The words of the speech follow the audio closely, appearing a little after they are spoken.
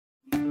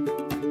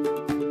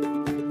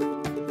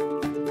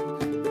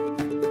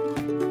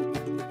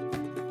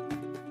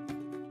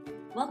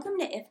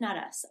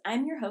Not Us.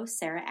 I'm your host,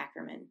 Sarah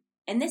Ackerman.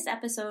 In this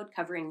episode,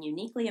 covering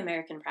uniquely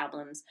American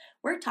problems,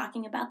 we're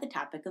talking about the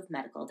topic of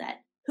medical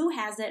debt. Who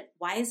has it,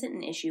 why is it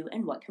an issue,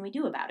 and what can we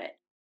do about it?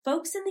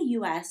 Folks in the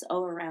U.S.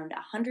 owe around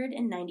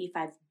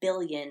 $195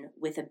 billion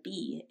with a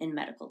B in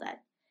medical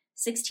debt.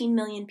 16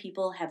 million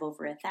people have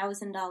over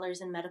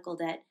 $1,000 in medical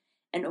debt,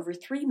 and over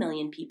 3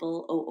 million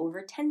people owe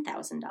over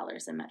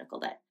 $10,000 in medical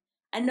debt.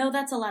 I know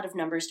that's a lot of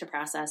numbers to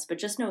process, but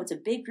just know it's a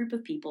big group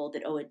of people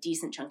that owe a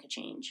decent chunk of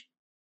change.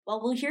 While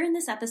we'll hear in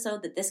this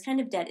episode that this kind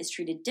of debt is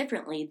treated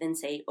differently than,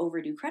 say,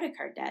 overdue credit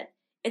card debt,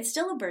 it's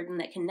still a burden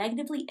that can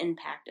negatively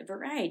impact a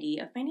variety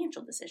of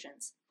financial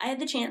decisions. I had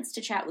the chance to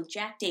chat with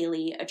Jack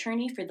Daly,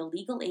 attorney for the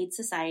Legal Aid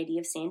Society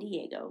of San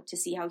Diego, to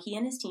see how he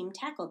and his team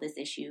tackle this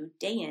issue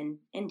day in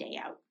and day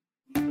out.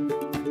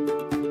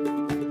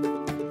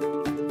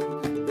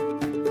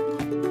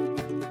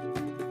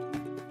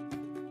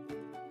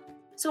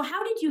 So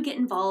how did you get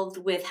involved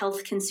with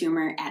health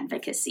consumer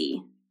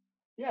advocacy?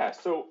 Yeah,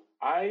 so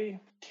I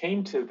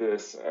came to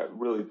this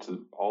really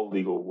to all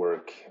legal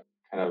work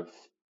kind of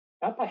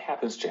not by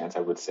happenstance, I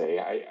would say.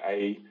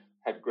 I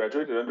had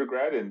graduated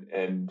undergrad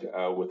and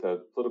with a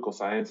political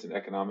science and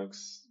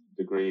economics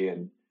degree,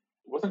 and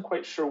wasn't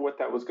quite sure what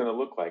that was going to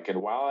look like.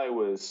 And while I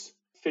was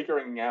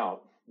figuring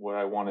out what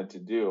I wanted to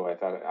do, I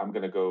thought I'm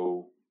going to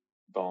go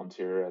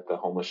volunteer at the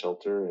homeless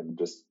shelter and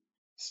just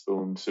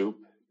spoon soup,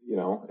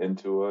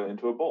 into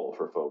a bowl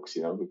for folks,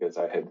 because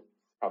I had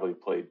probably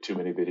played too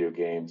many video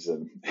games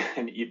and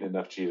eaten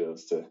enough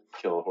Cheetos to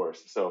kill a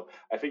horse. So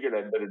I figured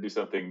I'd better do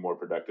something more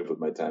productive with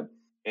my time.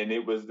 And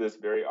it was this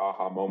very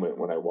aha moment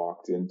when I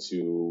walked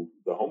into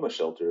the homeless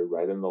shelter.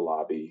 Right in the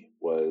lobby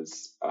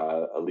was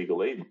a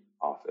legal aid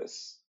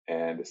office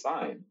and a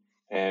sign.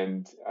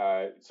 And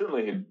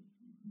certainly had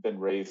been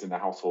raised in a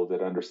household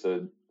that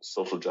understood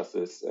social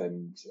justice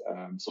and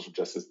social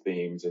justice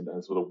themes, and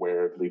was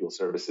aware of legal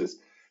services.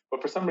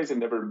 But for some reason,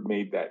 never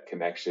made that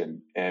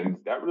connection. And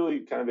that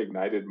really kind of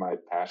ignited my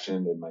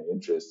passion and my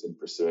interest in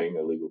pursuing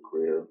a legal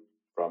career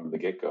from the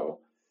get-go.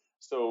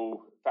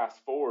 So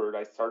fast forward,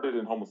 I started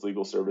in homeless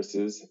legal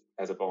services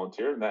as a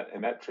volunteer, and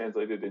that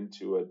translated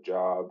into a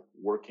job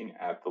working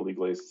at the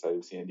Legal Aid Society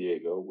of San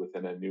Diego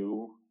within a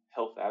new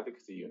health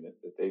advocacy unit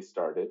that they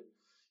started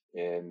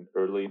in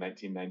early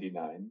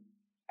 1999.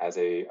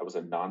 I was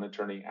a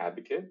non-attorney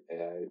advocate.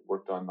 I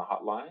worked on the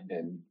hotline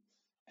and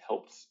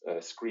helped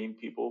screen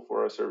people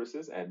for our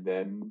services, and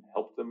then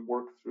helped them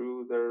work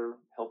through their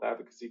health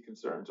advocacy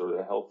concerns or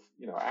their health,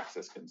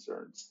 access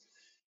concerns.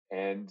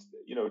 And,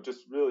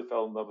 just really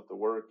fell in love with the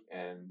work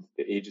and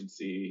the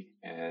agency,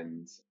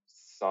 and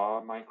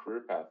saw my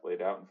career path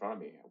laid out in front of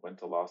me. I went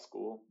to law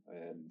school,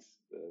 and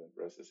the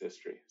rest is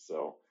history.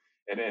 So,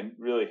 and then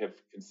really have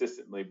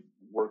consistently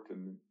worked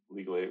in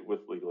with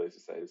Legal Aid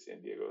Society of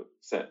San Diego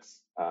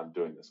since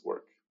doing this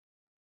work.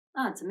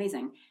 Oh, it's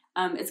amazing.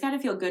 It's got to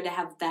feel good to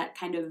have that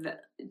kind of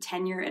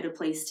tenure at a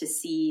place to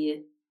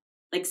see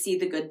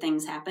the good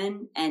things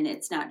happen. And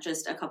it's not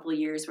just a couple of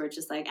years where it's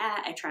just like,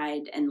 I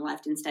tried and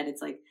left. Instead,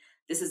 it's like,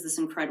 this is this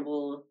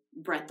incredible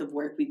breadth of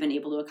work we've been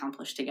able to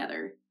accomplish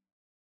together.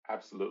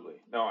 Absolutely.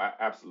 No,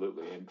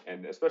 absolutely.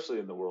 And especially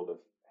in the world of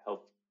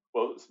health,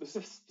 well,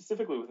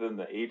 specifically within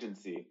the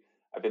agency,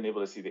 I've been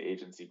able to see the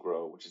agency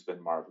grow, which has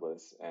been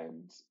marvelous.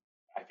 And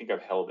I think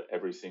I've held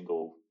every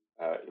single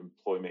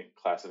employment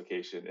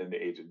classification in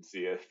the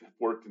agency. I've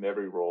worked in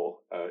every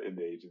role in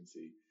the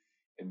agency.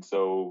 And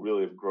so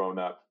really have grown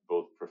up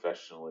both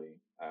professionally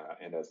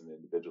and as an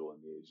individual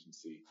in the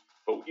agency.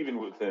 But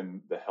even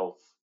within the health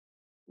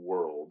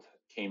world,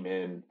 came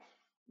in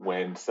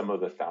when some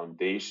of the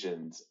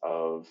foundations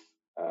of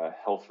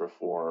health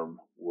reform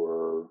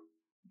were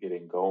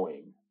getting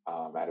going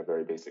at a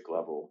very basic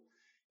level.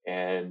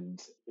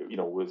 And,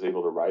 was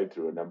able to ride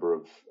through a number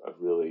of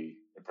really,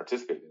 and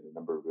participate in a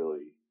number of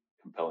really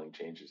compelling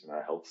changes in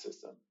our health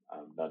system,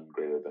 none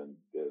greater than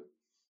the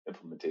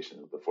implementation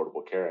of the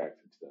Affordable Care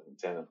Act in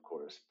 2010, of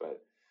course, but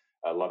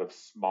a lot of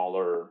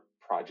smaller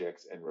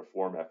projects and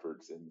reform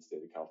efforts in the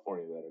state of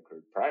California that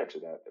occurred prior to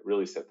that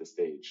really set the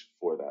stage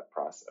for that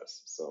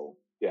process. So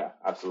yeah,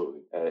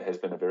 absolutely. It has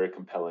been a very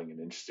compelling and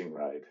interesting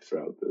ride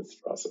throughout this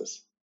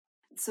process.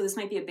 So this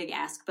might be a big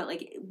ask, but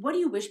what do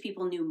you wish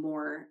people knew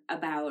more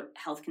about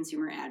health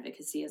consumer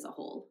advocacy as a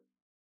whole?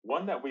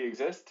 One, that we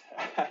exist.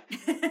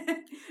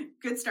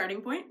 Good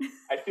starting point.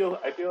 I feel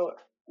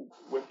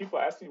when people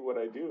ask me what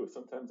I do,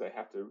 sometimes I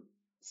have to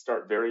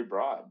start very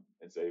broad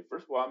and say,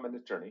 first of all, I'm an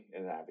attorney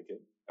and an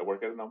advocate. I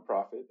work at a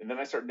nonprofit. And then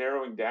I start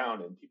narrowing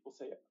down, and people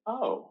say,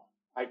 oh,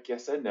 I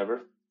guess I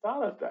never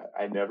thought of that.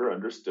 I never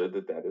understood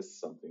that is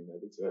something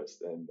that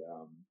exists. And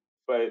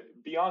but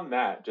beyond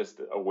that,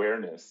 just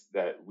awareness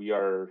that we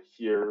are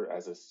here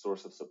as a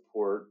source of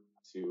support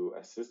to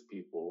assist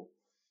people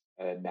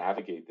and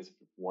navigate this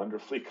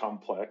wonderfully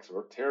complex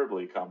or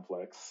terribly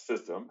complex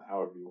system,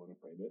 however you want to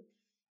frame it.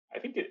 I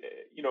think it,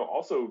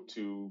 also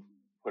to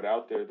put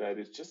out there that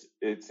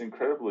it's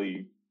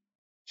incredibly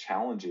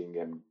challenging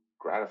and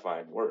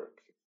gratifying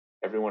work.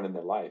 Everyone in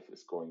their life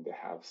is going to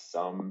have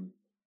some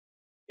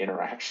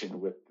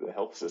interaction with the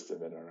health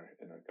system in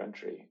our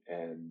country.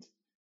 And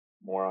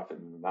more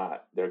often than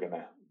not, they're going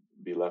to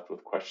be left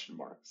with question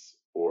marks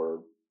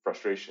or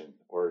frustration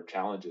or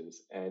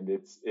challenges. And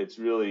it's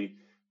really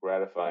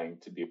gratifying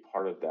to be a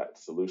part of that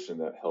solution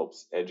that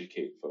helps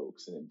educate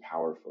folks and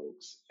empower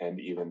folks, and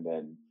even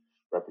then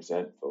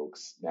represent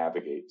folks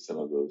navigate some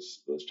of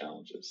those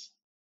challenges.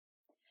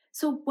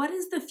 So what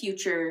is the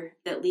future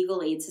that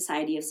Legal Aid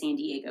Society of San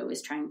Diego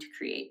is trying to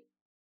create?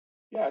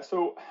 Yeah,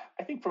 so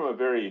I think from a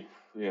very,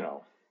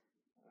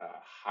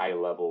 high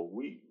level,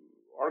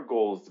 our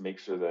goal is to make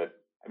sure that,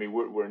 I mean,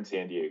 we're in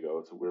San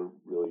Diego, so we're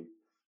really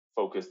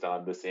focused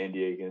on the San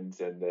Diegans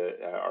and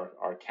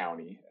our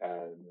county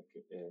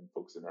and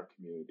folks in our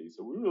community.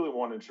 So we really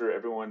want to ensure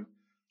everyone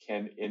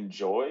can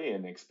enjoy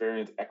and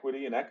experience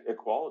equity and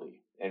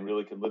equality, and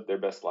really can live their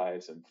best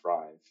lives and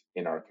thrive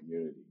in our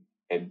community.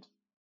 And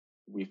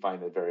we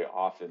find that very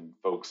often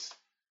folks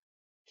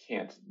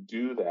can't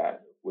do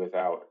that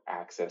without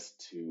access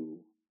to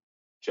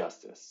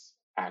justice,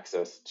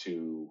 access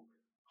to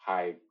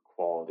high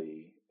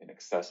quality and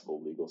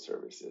accessible legal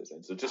services.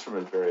 And so just from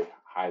a very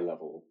high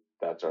level,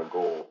 that's our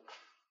goal.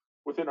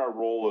 Within our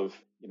role of,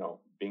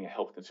 being a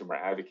health consumer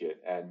advocate,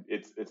 and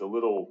it's a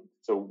little,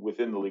 so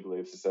within the Legal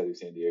Aid Society of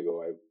San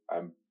Diego,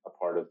 I'm a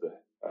part of the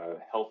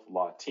health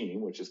law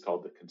team, which is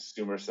called the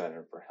Consumer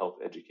Center for Health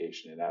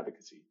Education and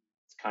Advocacy.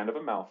 It's kind of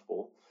a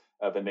mouthful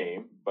of a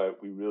name, but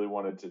we really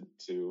wanted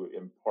to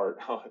impart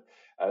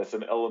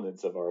some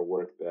elements of our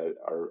work that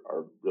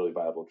are really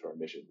viable to our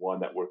mission.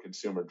 One, that we're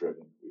consumer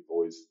driven. We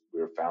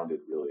were founded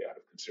really out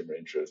of consumer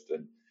interest,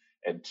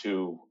 and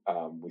two,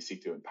 we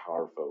seek to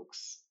empower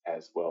folks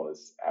as well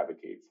as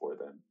advocate for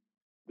them.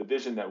 The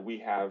vision that we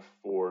have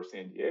for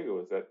San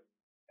Diego is that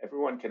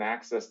everyone can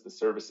access the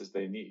services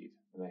they need,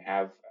 and they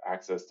have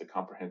access to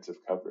comprehensive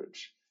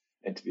coverage.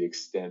 And to the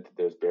extent that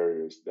there's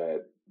barriers,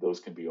 that those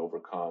can be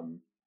overcome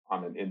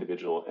on an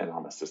individual and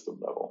on a system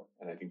level.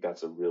 And I think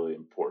that's a really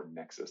important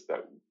nexus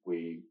that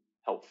we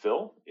help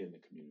fill in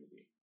the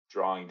community,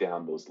 drawing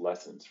down those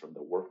lessons from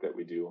the work that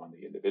we do on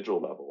the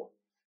individual level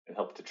and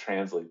help to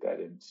translate that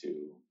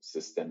into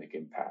systemic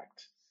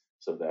impact,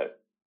 so that,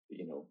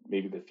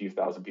 maybe the few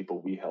thousand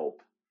people we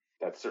help,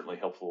 that's certainly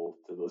helpful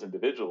to those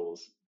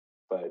individuals,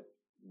 but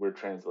we're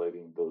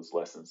translating those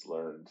lessons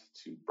learned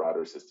to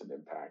broader system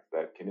impact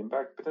that can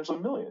impact potentially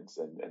millions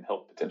and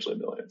help potentially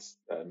millions,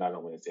 not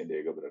only in San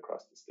Diego, but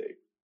across the state.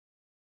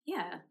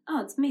 Yeah.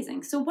 Oh, it's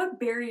amazing. So what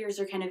barriers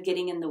are kind of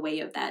getting in the way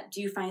of that?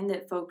 Do you find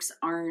that folks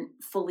aren't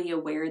fully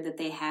aware that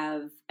they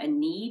have a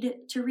need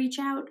to reach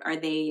out? I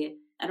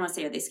don't want to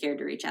say, are they scared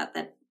to reach out?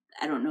 That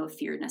I don't know if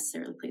fear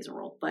necessarily plays a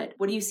role, but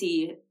what do you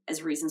see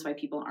as reasons why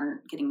people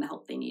aren't getting the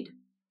help they need?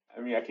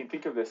 I mean, I can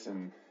think of this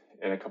in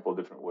a couple of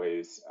different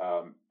ways.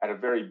 At a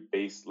very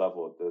base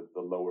level, at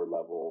the lower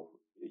level,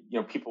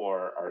 people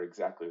are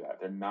exactly that.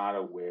 They're not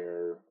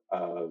aware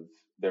of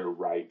their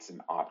rights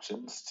and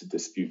options to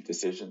dispute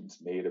decisions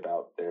made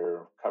about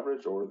their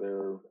coverage or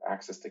their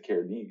access to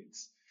care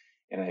needs.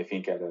 And I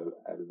think at a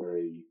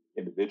very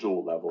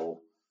individual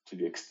level, to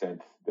the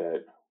extent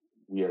that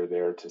we are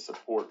there to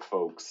support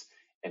folks,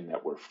 and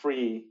that we're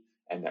free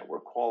and that we're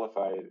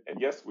qualified.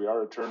 And yes, we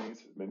are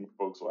attorneys. Many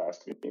folks will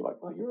ask me,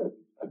 like, well, you're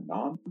a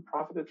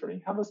non-profit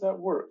attorney. How does that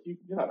work? You're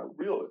not a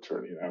real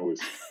attorney. And I always,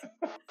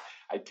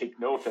 I take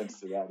no offense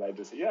to that. I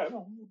just say, yeah, I'm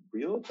a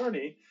real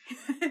attorney.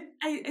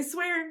 I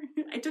swear,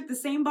 I took the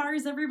same bar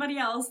as everybody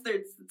else.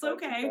 It's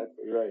okay.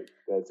 Exactly right.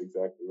 That's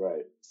exactly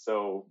right.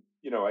 So,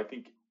 I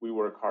think we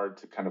work hard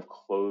to kind of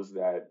close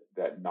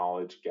that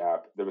knowledge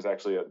gap. There was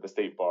actually the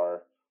state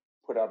bar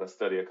put out a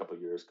study a couple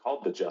of years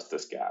called the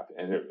Justice Gap,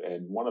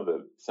 and one of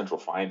the central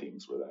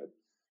findings were that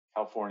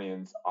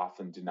Californians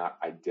often do not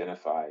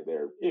identify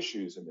their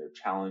issues and their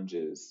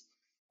challenges,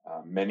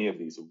 many of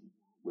these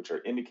which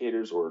are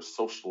indicators or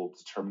social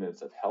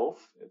determinants of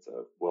health. It's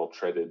a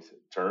well-treaded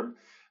term,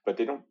 but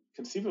they don't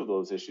conceive of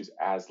those issues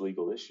as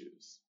legal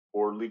issues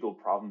or legal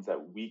problems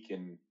that we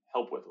can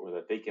help with, or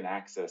that they can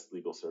access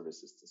legal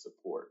services to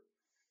support.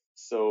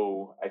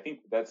 So I think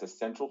that's a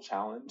central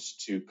challenge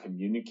to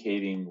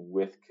communicating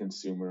with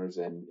consumers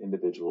and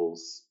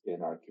individuals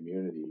in our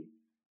community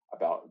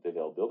about the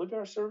availability of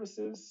our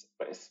services,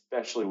 but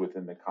especially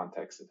within the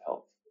context of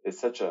health. It's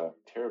such a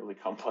terribly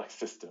complex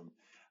system,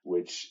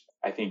 which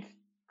I think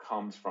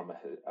comes from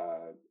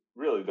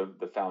really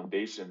the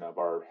foundation of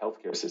our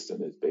healthcare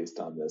system is based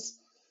on this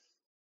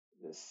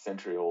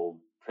century-old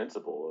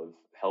principle of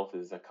health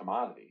is a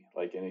commodity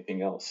like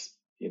anything else,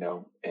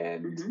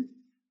 and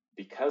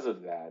because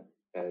of that,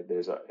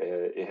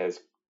 it has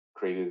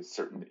created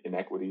certain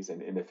inequities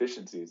and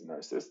inefficiencies in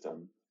our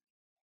system,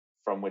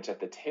 from which at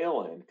the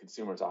tail end,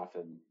 consumers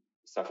often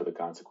suffer the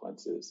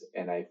consequences.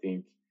 And I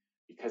think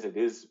because it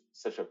is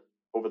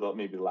over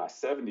maybe the last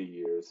 70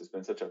 years, there's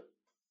been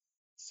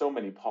so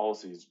many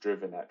policies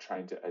driven at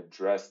trying to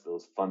address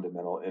those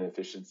fundamental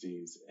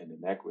inefficiencies and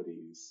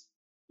inequities,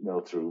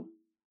 through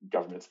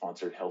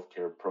government-sponsored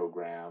healthcare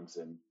programs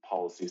and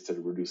policies to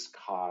reduce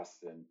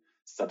costs and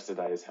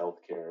subsidize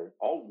healthcare,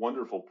 all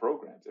wonderful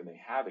programs, and they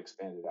have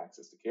expanded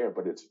access to care,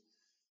 but it's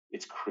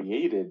it's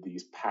created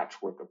these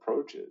patchwork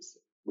approaches,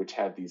 which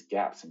have these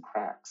gaps and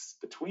cracks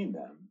between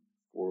them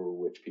for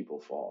which people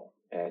fall.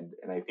 And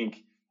I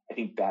think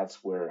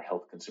that's where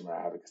health consumer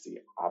advocacy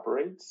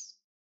operates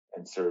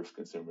and serves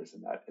consumers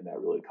in that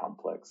really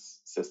complex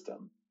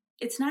system.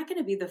 It's not going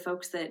to be the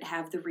folks that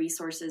have the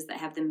resources, that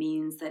have the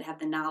means, that have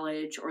the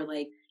knowledge, or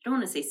like, I don't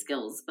want to say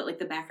skills, but like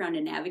the background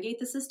to navigate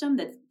the system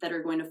that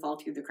are going to fall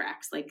through the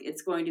cracks. Like,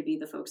 it's going to be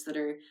the folks that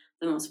are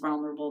the most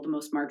vulnerable, the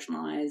most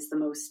marginalized, the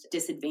most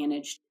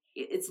disadvantaged.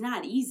 It's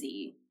not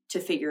easy to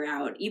figure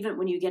out, even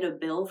when you get a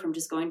bill from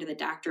just going to the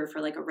doctor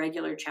for like a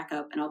regular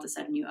checkup, and all of a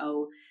sudden you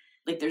owe,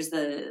 like, there's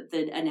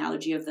the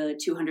analogy of the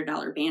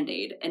 $200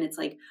 Band-Aid, and it's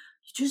like,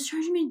 you just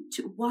charged me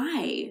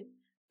why?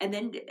 And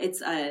then it's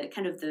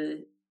kind of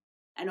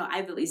I know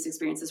I've at least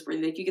experienced this where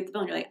like you get the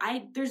bill and you're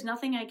like, there's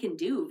nothing I can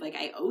do. Like,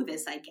 I owe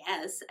this, I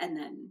guess. And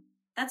then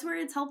that's where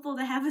it's helpful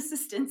to have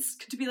assistance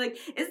to be like,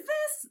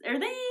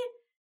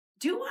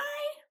 do I?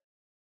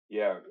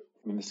 Yeah.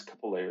 I mean, there's a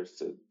couple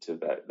layers to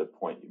that, the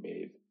point you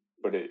made,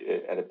 but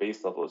at a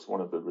base level, it's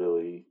one of the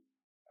really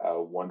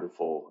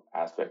wonderful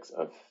aspects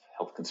of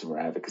health consumer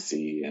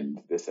advocacy and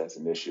this as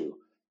an issue.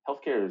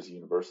 Healthcare is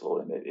universal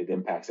and it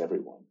impacts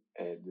everyone.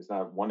 And there's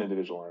not one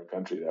individual in our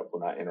country that will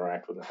not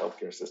interact with the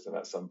healthcare system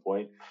at some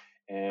point.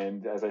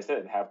 And as I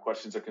said, have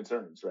questions or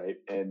concerns, right?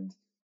 And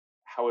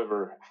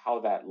however,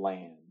 how that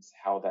lands,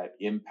 how that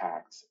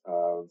impact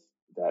of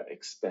that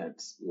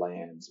expense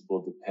lands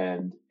will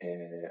depend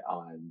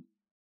on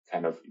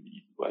kind of,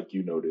 like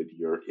you noted,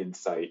 your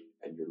insight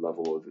and your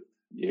level of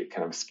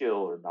kind of skill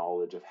or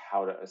knowledge of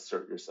how to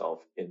assert yourself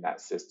in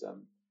that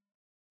system.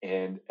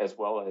 And as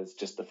well as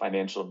just the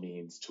financial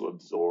means to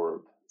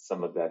absorb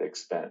some of that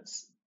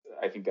expense.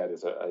 I think that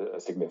is a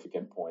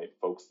significant point.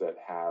 Folks that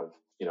have,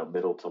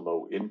 middle to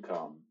low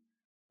income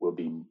will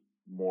be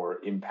more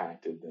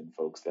impacted than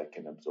folks that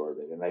can absorb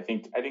it. And I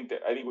think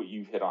what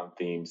you've hit on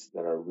themes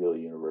that are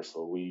really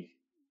universal.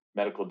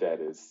 Medical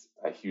debt is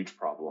a huge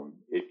problem.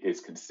 It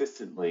is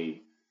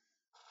consistently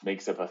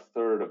makes up a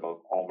third of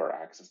all of our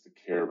access to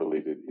care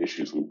related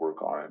issues we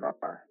work on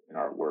in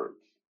our work.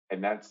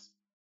 And that's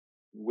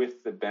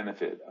with the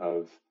benefit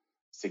of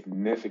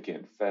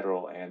significant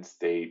federal and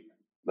state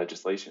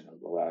legislation over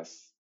the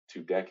last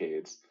 2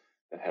 decades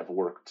that have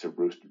worked to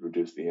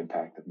reduce the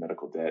impact of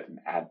medical debt and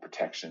add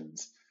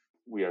protections.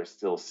 We are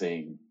still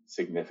seeing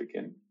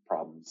significant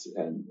problems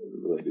and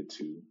related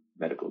to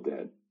medical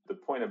debt. The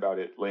point about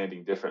it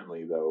landing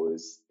differently, though,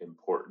 is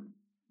important.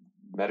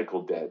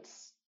 Medical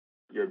debts,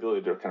 your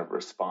ability to kind of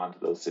respond to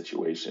those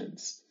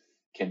situations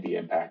can be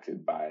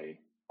impacted by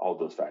all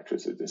those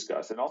factors we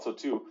discussed. And also,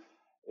 too,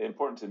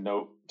 important to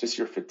note, just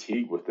your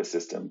fatigue with the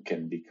system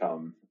can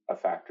become a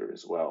factor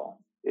as well.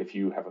 If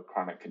you have a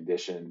chronic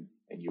condition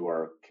and you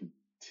are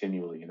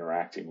continually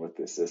interacting with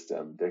the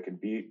system, there can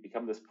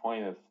become this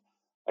point of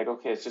like,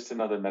 okay, it's just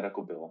another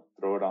medical bill.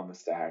 Throw it on the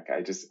stack.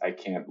 I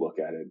can't look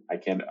at it.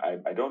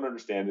 I don't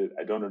understand it.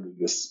 I don't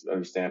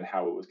understand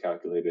how it was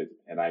calculated,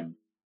 and I'm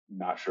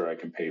not sure I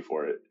can pay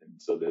for it.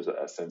 And so there's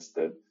a sense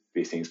that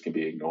these things can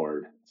be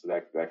ignored. So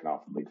that can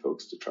often lead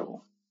folks to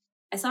trouble.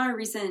 I saw a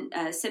recent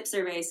SIP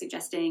survey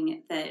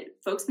suggesting that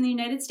folks in the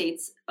United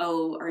States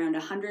owe around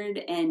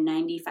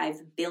 $195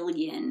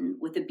 billion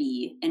with a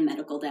B in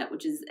medical debt,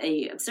 which is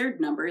an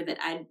absurd number that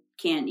I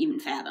can't even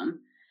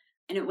fathom.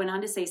 And it went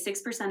on to say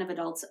 6% of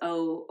adults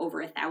owe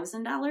over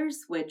 $1,000,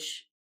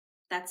 which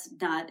that's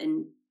not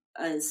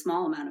a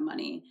small amount of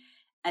money.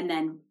 And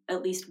then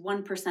at least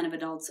 1% of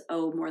adults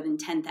owe more than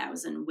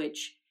 $10,000,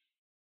 which,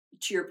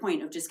 to your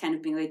point of just kind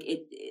of being like,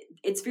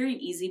 it's very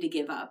easy to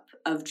give up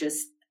of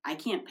just, I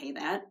can't pay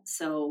that,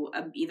 so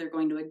I'm either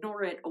going to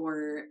ignore it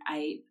or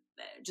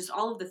just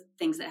all of the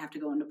things that have to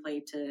go into play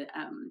to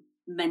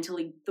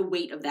mentally, the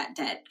weight of that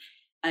debt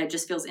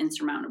just feels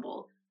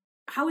insurmountable.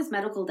 How is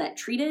medical debt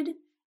treated?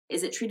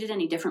 Is it treated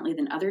any differently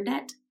than other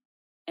debt?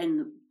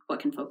 And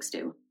what can folks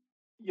do?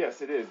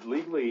 Yes, it is.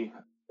 Legally,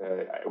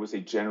 I would say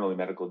generally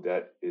medical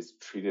debt is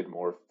treated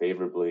more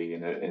favorably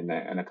in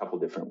a couple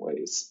different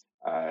ways.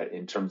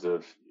 In terms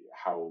of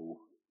how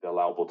the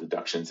allowable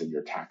deductions in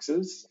your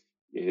taxes,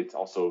 it's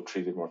also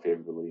treated more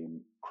favorably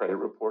in credit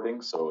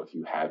reporting. So if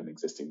you have an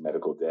existing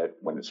medical debt,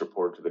 when it's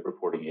reported to the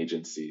reporting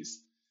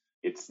agencies,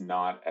 it's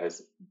not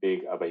as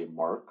big of a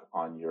mark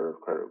on your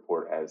credit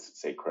report as,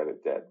 say,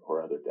 credit debt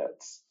or other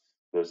debts.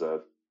 There's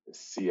a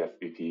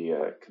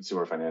CFPB,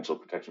 Consumer Financial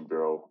Protection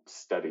Bureau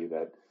study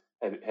that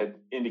had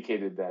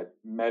indicated that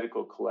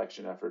medical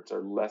collection efforts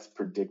are less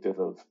predictive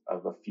of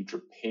a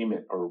future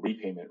payment or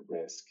repayment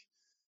risk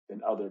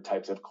than other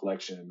types of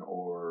collection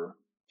or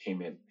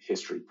payment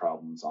history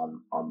problems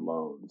on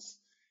loans.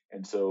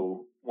 And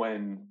so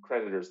when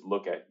creditors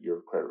look at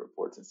your credit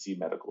reports and see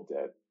medical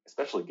debt,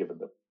 especially given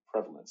the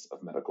prevalence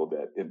of medical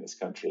debt in this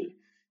country,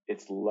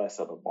 it's less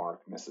of a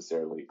mark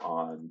necessarily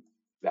on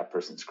that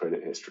person's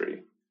credit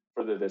history.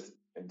 Further, this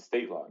in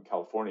state law in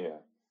California,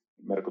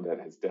 medical debt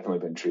has definitely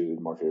been treated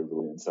more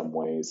favorably in some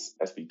ways.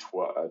 SB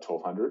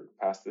 1200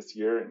 passed this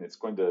year, and it's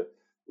going to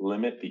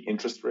limit the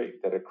interest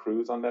rate that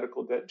accrues on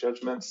medical debt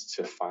judgments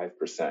to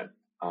 5%.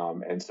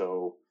 And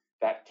so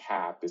that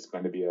cap is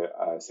going to be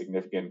a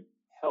significant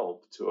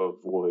help to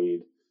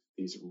avoid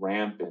these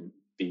rampant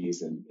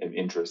fees and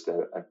interest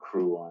that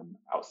accrue on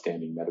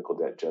outstanding medical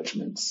debt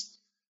judgments.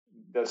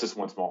 That's just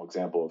one small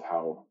example of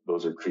how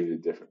those are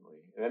treated differently.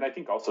 And then I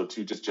think also,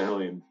 too, just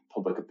generally in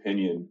public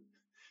opinion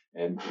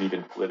and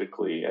even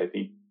politically, I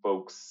think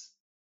folks,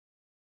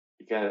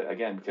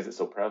 again, because it's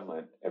so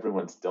prevalent,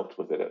 everyone's dealt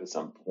with it at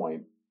some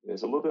point.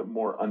 There's a little bit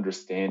more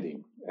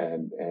understanding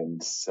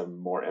and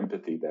some more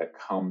empathy that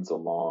comes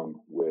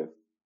along with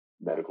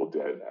medical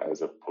debt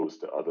as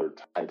opposed to other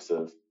types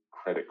of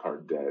credit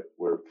card debt,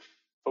 where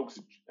folks,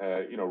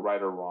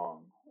 right or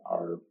wrong,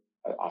 are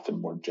often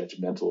more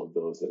judgmental of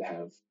those that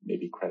have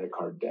maybe credit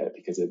card debt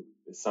because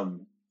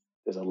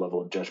there's a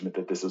level of judgment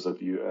that this is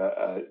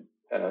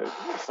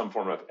some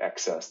form of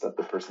excess that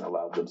the person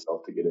allowed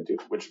themselves to get into,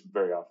 which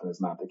very often is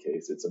not the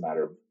case. It's a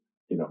matter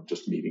of,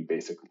 just meeting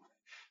basic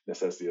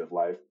necessity of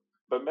life.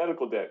 But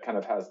medical debt kind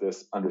of has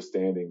this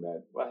understanding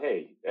that, well,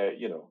 hey,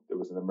 there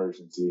was an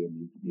emergency and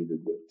you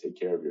needed to take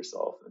care of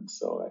yourself. And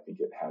so I think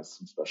it has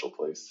some special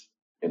place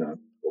in our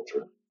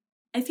culture.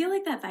 I feel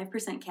like that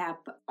 5%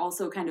 cap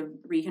also kind of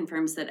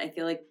reconfirms that I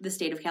feel like the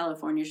state of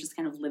California is just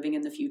kind of living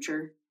in the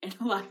future in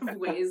a lot of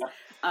ways.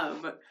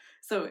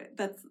 So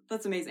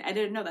that's amazing. I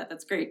didn't know that.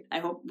 That's great. I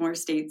hope more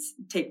states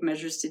take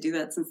measures to do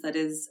that, since that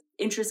is,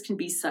 interest can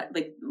be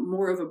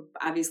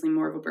obviously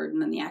more of a burden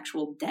than the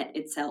actual debt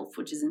itself,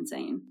 which is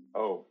insane.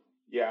 Oh,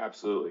 yeah,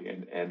 absolutely.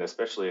 And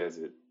especially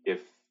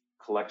if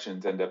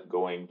collections end up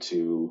going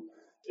to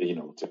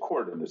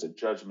court and there's a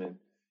judgment,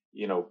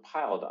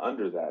 piled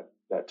under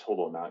that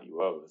total amount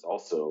you owe is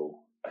also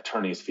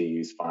attorney's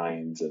fees,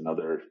 fines, and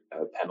other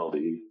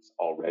penalties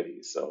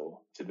already.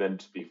 So to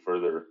be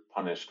further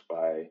punished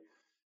by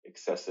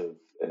excessive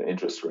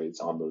interest rates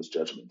on those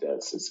judgment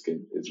debts is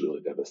really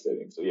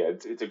devastating. So yeah,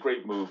 it's a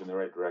great move in the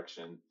right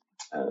direction.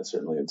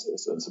 Certainly in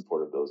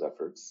support of those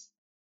efforts.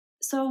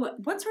 So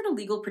what sort of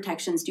legal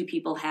protections do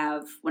people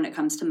have when it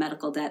comes to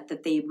medical debt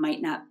that they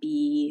might not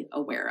be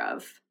aware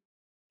of?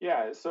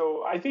 Yeah,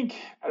 so I think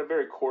at a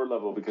very core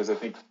level, because I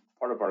think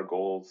part of our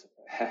goal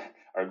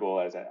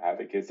as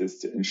advocates is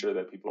to ensure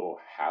that people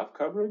have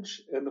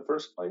coverage in the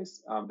first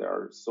place. There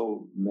are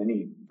so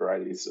many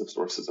varieties of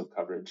sources of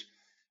coverage.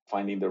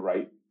 Finding the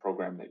right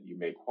program that you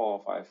may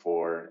qualify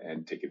for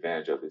and take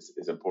advantage of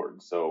is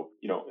important. So,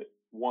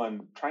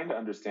 one, trying to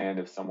understand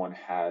if someone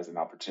has an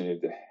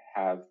opportunity to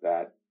have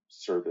that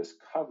service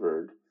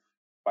covered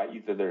by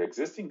either their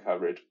existing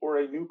coverage or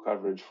a new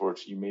coverage for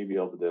which you may be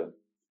able to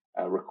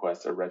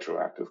request a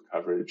retroactive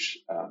coverage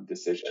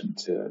decision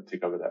to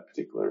cover that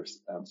particular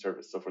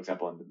service. So, for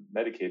example, in the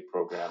Medicaid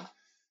program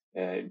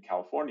in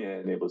California,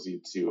 it enables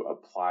you to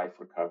apply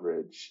for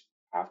coverage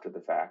after the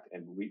fact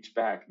and reach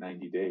back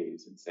 90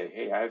 days and say,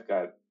 hey, I've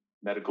got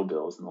medical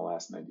bills in the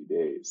last 90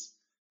 days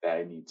that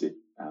I need to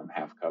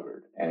have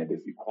covered. And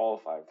if you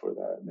qualify for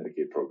the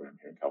Medicaid program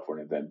here in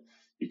California, then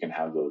you can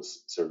have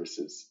those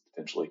services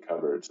potentially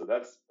covered. So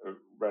that's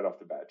right off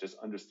the bat, just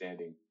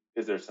understanding,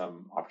 is there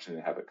some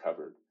opportunity to have it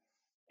covered?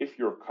 If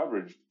your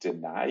coverage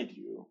denied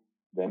you,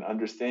 then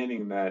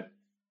understanding that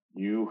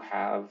you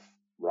have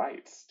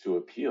rights to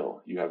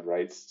appeal. You have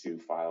rights to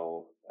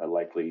file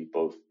likely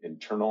both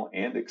internal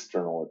and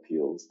external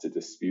appeals to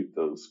dispute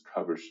those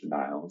coverage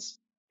denials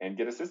and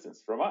get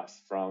assistance from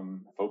us,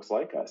 from folks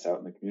like us out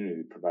in the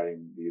community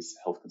providing these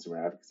health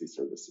consumer advocacy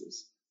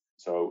services.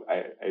 So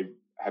I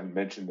haven't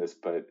mentioned this,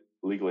 but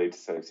Legal Aid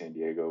Society of San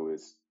Diego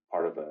is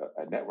part of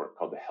a network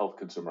called the Health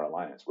Consumer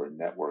Alliance. We're a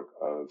network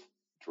of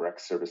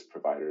direct service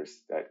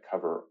providers that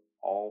cover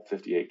all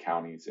 58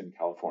 counties in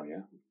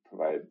California,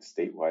 provide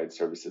statewide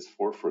services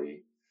for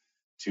free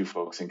to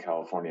folks in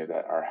California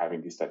that are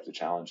having these types of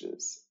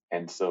challenges.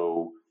 And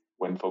so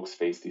when folks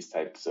face these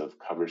types of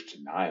coverage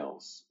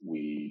denials,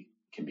 we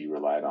can be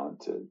relied on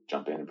to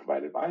jump in and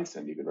provide advice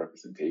and even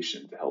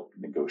representation to help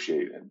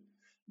negotiate and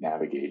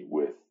navigate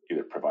with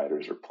either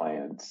providers or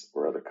plans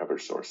or other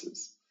coverage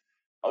sources.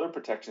 Other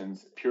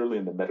protections purely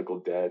in the medical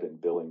debt and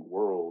billing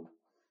world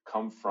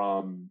come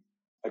from,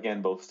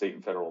 again, both state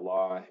and federal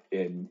law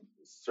in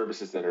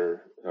services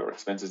or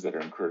expenses that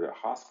are incurred at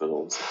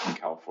hospitals in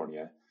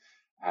California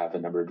have a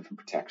number of different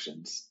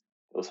protections.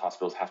 Those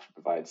hospitals have to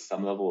provide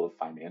some level of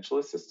financial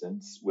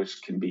assistance,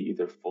 which can be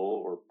either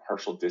full or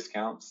partial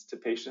discounts to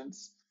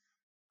patients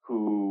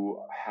who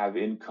have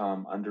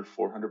income under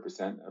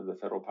 400% of the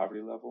federal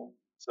poverty level.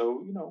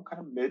 So,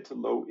 kind of mid to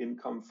low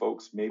income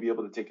folks may be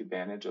able to take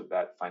advantage of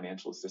that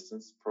financial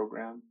assistance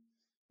program.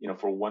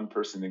 For one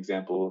person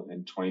example,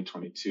 in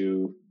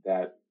 2022,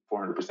 that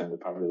 400% of the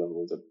poverty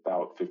level was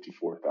about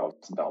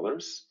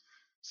 $54,000.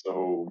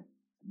 So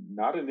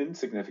not an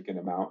insignificant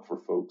amount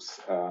for folks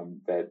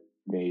that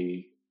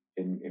may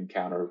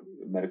encounter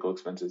medical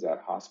expenses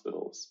at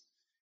hospitals.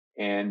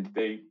 And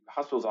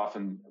hospitals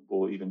often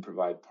will even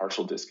provide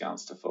partial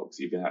discounts to folks,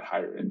 even at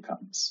higher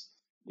incomes.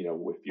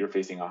 If you're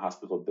facing a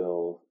hospital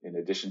bill, in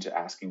addition to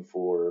asking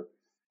for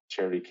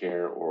charity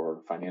care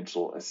or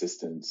financial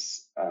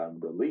assistance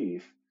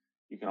relief,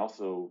 you can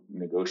also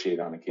negotiate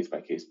on a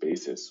case-by-case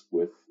basis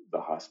with the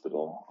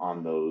hospital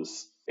on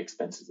those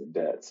expenses and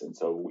debts. And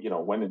so,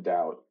 when in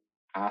doubt,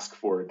 ask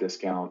for a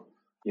discount,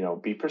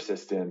 be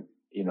persistent,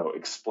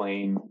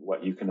 explain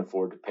what you can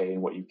afford to pay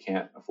and what you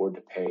can't afford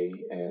to pay.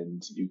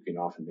 And you can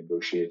often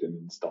negotiate an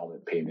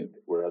installment payment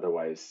where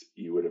otherwise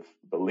you would have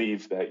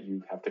believed that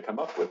you have to come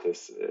up with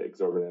this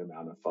exorbitant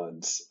amount of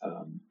funds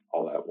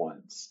all at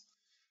once.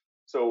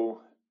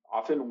 So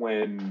often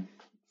when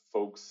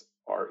folks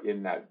are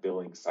in that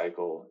billing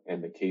cycle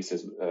and the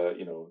cases,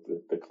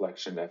 the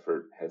collection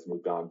effort has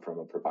moved on from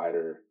a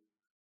provider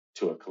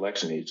to a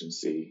collection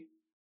agency,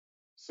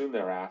 soon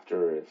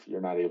thereafter, if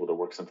you're not able to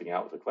work something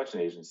out with a collection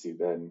agency,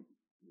 then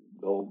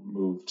they'll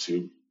move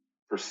to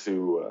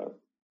pursue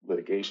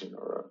litigation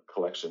or a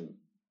collection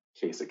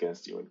case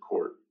against you in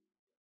court.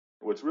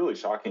 What's really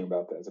shocking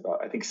about that is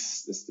I think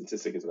the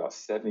statistic is about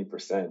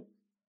 70%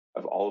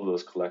 of all of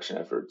those collection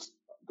efforts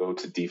go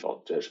to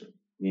default judgment,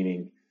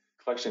 meaning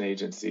collection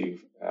agency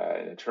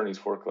and attorneys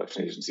for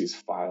collection agencies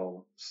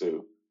file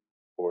suit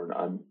for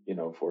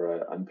for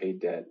an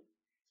unpaid debt.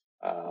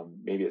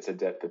 Maybe it's a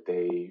debt that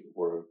they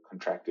were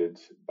contracted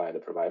by the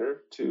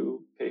provider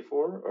to pay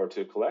for or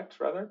to collect,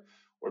 rather,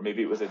 or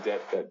maybe it was a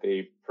debt that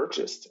they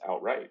purchased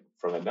outright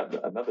from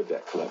another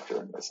debt collector,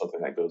 and that's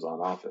something that goes on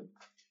often.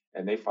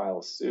 And they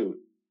file suit.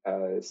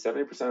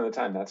 70% of the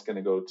time, that's going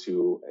to go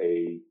to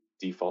a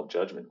default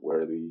judgment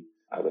where the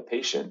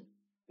patient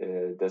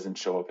doesn't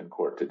show up in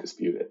court to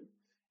dispute it,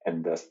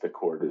 and thus the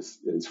court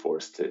is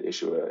forced to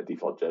issue a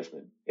default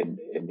judgment,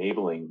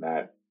 enabling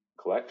that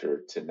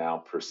collector to now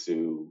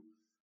pursue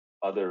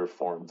other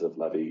forms of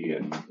levy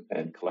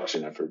and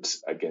collection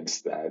efforts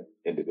against that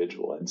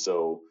individual. And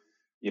so,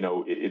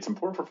 it's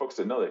important for folks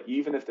to know that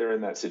even if they're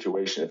in that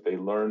situation, if they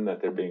learn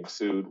that they're being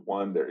sued,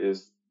 one, there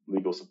is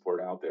legal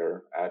support out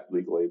there at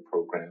legal aid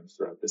programs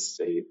throughout the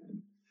state.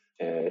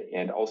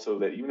 And also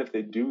that even if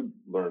they do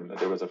learn that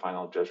there was a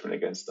final judgment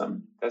against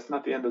them, that's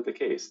not the end of the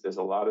case. There's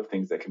a lot of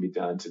things that can be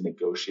done to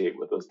negotiate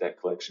with those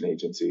debt collection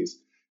agencies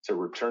to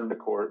return to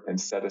court and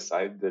set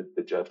aside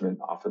the judgment.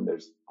 Often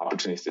there's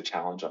opportunities to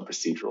challenge on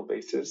procedural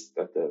basis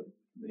that the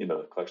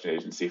collection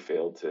agency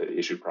failed to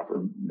issue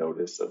proper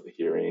notice of the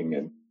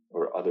hearing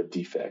or other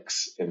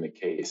defects in the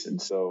case.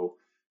 And so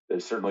there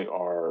certainly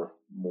are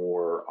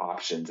more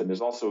options. And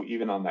there's also,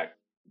 even on that,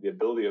 the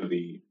ability of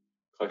the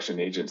collection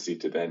agency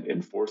to then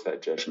enforce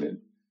that judgment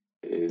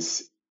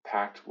is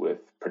packed with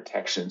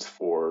protections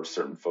for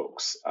certain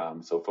folks.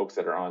 So folks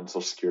that are on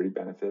Social Security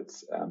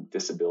benefits,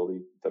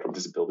 federal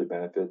disability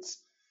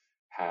benefits,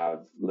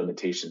 have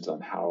limitations on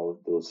how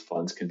those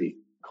funds can be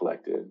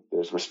collected.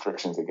 There's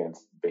restrictions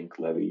against bank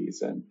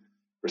levies and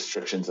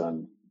restrictions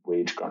on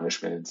wage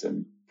garnishments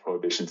and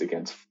prohibitions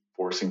against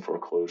forcing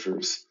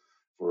foreclosures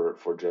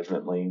for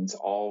judgment liens,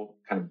 all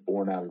kind of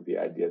born out of the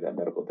idea that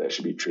medical debt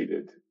should be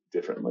treated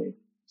differently.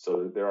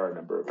 So there are a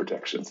number of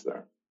protections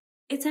there.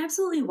 It's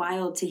absolutely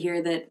wild to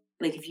hear that,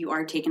 like, if you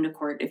are taken to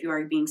court, if you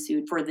are being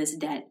sued for this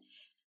debt,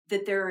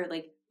 that they're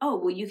like, oh,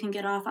 well, you can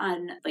get off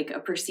on like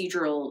a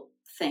procedural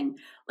thing.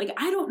 Like,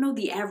 I don't know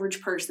the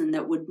average person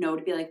that would know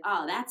to be like,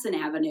 oh, that's an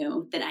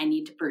avenue that I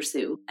need to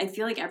pursue. I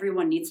feel like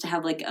everyone needs to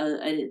have like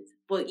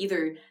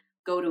either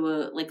go to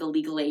a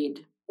legal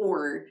aid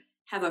or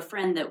have a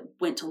friend that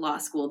went to law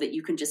school that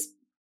you can just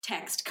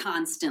text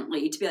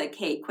constantly to be like,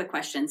 hey, quick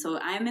question. So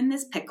I'm in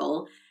this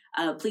pickle.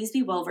 Please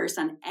be well-versed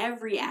on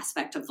every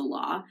aspect of the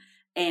law.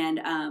 And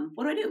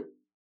what do I do?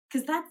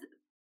 Because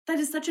that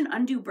is such an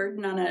undue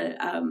burden on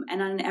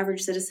an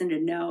average citizen to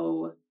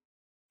know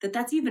that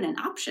that's even an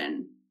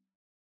option.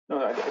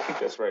 No, I think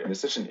that's right. And there's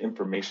such an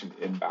information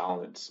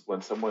imbalance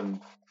when someone,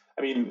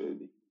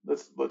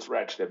 let's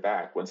ratchet it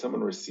back. When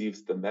someone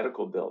receives the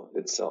medical bill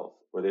itself,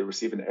 or they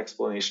receive an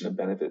explanation of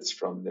benefits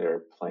from their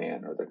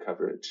plan or their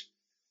coverage,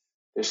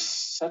 there's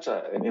such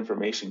an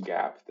information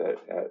gap that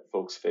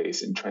folks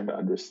face in trying to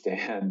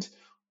understand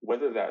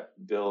whether that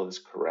bill is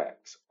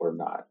correct or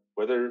not.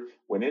 Whether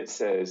when it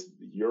says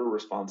your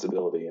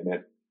responsibility and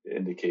it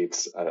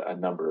indicates a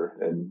number,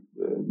 and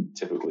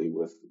typically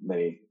with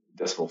many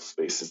decimal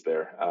spaces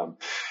there,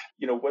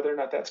 whether or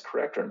not that's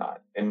correct or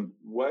not, and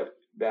what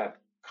that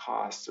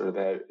cost or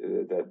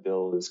that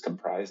bill is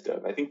comprised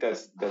of. I think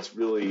that's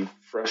really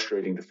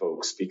frustrating to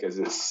folks because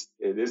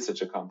it is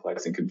such a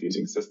complex and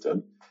confusing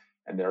system,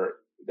 and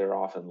they're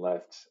often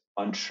left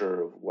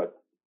unsure of whether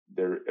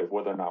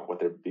or not what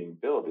they're being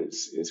billed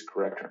is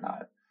correct or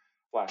not.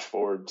 Flash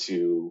forward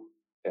to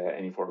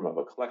any form of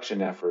a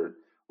collection effort,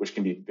 which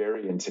can be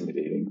very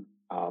intimidating.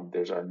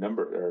 There are a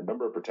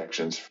number of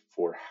protections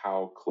for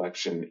how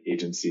collection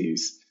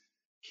agencies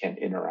can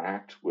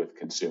interact with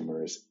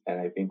consumers, and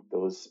I think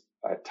those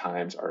at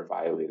times are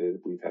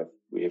violated.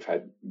 We have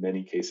had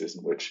many cases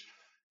in which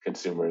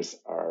consumers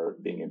are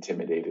being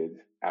intimidated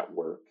at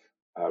work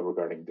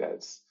regarding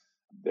debts.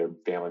 Their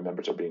family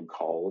members are being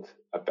called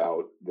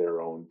about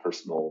their own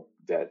personal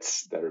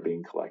debts that are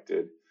being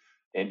collected.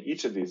 And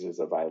each of these is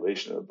a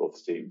violation of both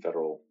state and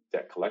federal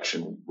debt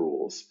collection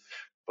rules,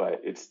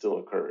 but it still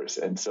occurs.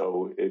 And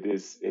so it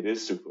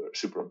is super,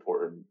 super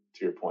important,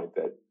 to your point,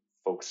 that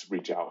folks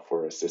reach out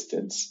for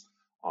assistance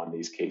on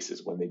these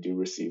cases when they do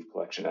receive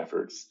collection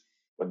efforts.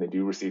 when they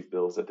do receive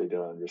bills that they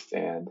don't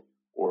understand,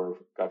 or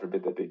God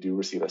forbid that they do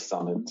receive a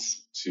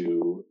summons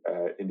to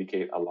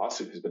indicate a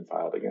lawsuit has been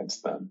filed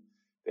against them,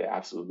 they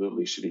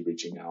absolutely should be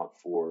reaching out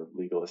for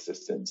legal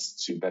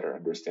assistance to better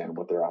understand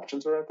what their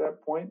options are at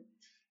that point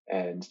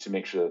and to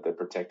make sure that they're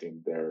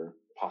protecting their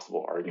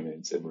possible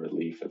arguments and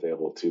relief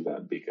available to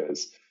them,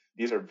 because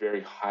these are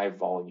very high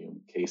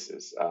volume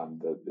cases.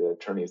 The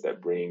attorneys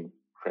that bring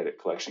credit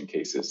collection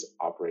cases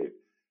operate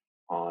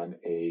on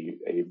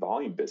a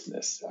volume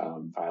business,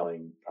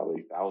 filing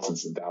probably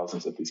thousands and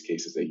thousands of these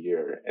cases a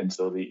year. And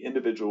so the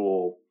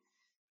individual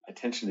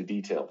attention to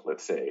detail,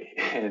 let's say,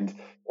 and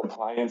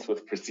compliance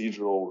with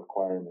procedural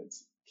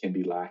requirements can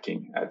be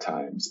lacking at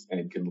times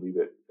and can leave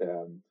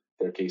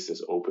their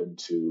cases open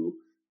to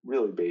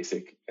really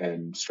basic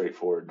and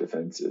straightforward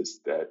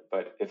defenses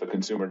but if a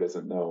consumer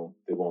doesn't know,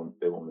 they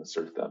won't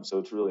assert them. So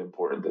it's really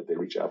important that they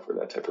reach out for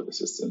that type of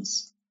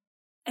assistance.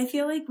 I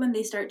feel like when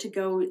they start to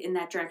go in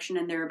that direction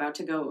and they're about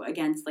to go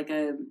against like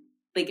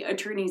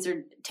attorneys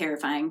are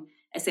terrifying.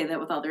 I say that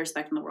with all the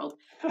respect in the world.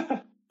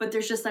 But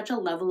there's just such a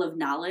level of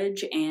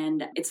knowledge,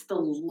 and it's the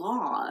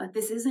law.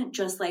 This isn't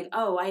just like,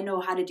 oh, I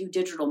know how to do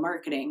digital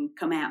marketing.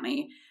 Come at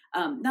me.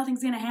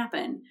 Nothing's going to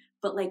happen.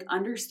 But like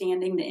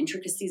understanding the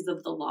intricacies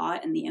of the law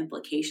and the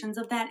implications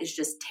of that is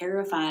just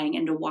terrifying.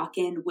 And to walk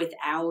in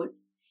without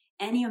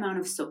any amount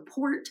of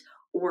support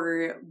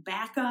or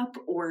backup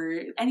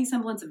or any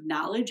semblance of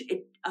knowledge,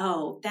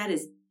 that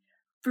is,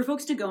 for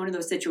folks to go into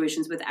those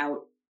situations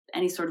without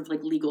any sort of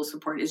like legal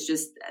support is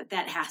just,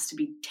 that has to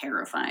be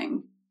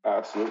terrifying.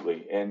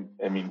 Absolutely. And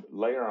I mean,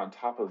 layer on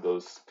top of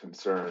those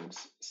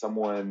concerns,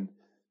 someone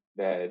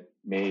that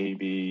may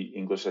be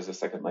English as a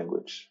second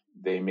language.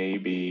 They may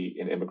be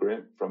an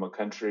immigrant from a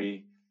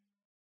country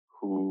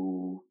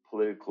who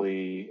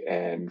politically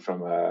and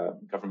from a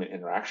government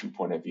interaction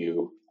point of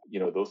view,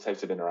 those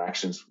types of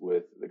interactions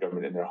with the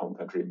government in their home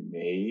country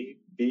may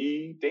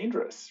be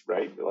dangerous,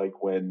 right?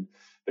 Like when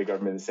the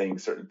government is saying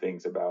certain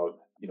things about,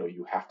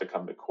 you have to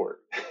come to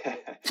court.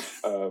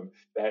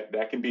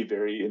 That can be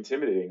very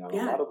intimidating on a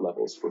lot of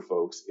levels for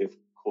folks if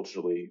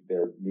culturally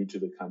they're new to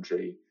the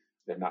country,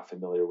 they're not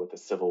familiar with the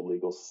civil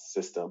legal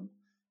system,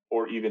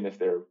 or even if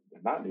they're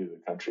not new to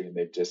the country and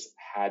they've just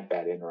had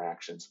bad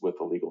interactions with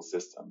the legal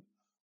system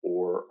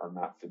or are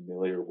not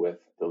familiar with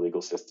the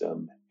legal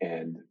system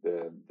and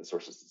the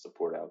sources of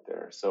support out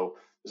there. So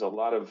there's a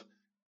lot of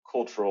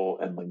cultural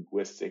and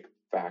linguistic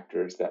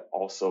factors that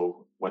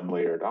also, when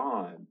layered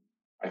on,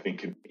 I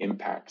think can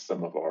impact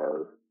some of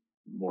our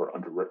more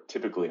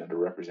typically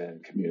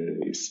underrepresented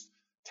communities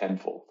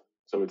tenfold.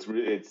 So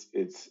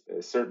it's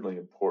certainly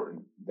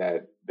important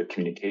that the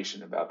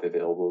communication about the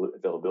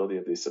availability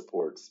of these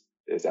supports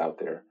is out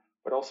there,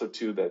 but also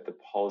too that the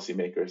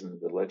policymakers and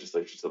the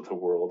legislatures of the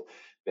world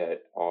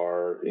that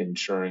are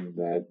ensuring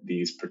that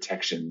these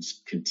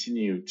protections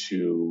continue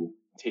to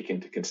take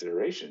into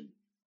consideration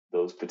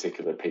those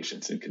particular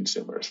patients and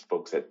consumers,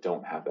 folks that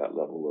don't have that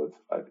level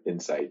of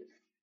insight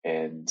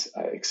and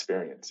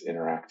experience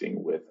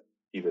interacting with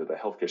either the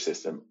healthcare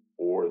system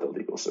or the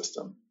legal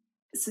system.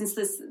 Since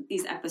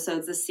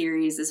this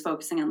series is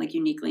focusing on like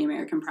uniquely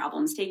American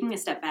problems, taking a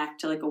step back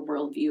to like a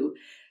worldview,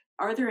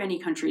 are there any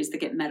countries that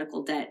get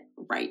medical debt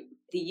right?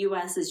 The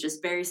U.S. is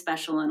just very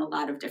special in a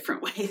lot of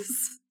different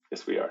ways.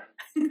 Yes, we are.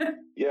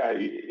 Yeah,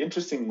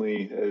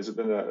 interestingly, there's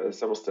been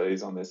several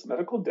studies on this.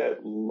 Medical debt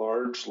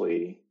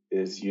largely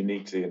is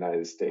unique to the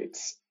United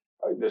States.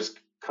 There's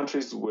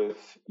countries with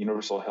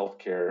universal health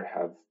care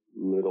have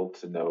little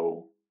to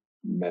no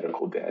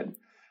medical debt.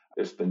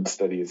 There's been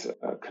studies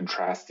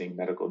contrasting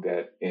medical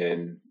debt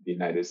in the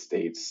United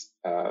States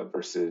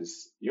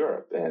versus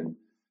Europe, and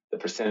the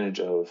percentage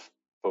of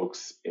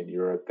folks in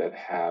Europe that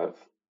have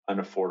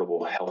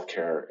unaffordable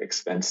healthcare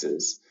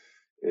expenses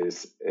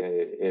is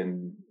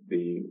in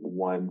the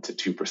 1%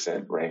 to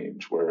 2%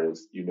 range,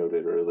 whereas you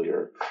noted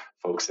earlier,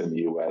 folks in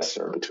the U.S.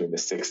 are between the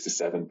 6 to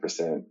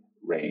 7%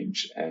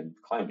 range and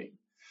climbing.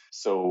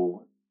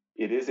 So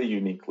it is a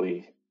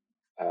uniquely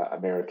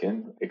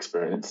American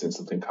experience and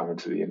something common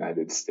to the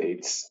United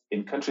States.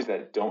 In countries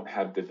that don't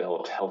have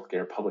developed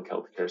public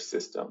healthcare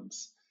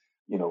systems,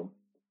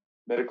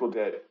 medical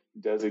debt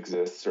does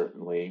exist,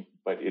 certainly,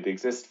 but it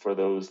exists for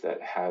those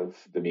that have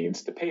the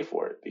means to pay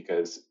for it,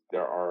 because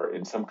there are,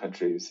 in some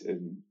countries,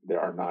 there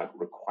are not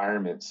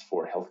requirements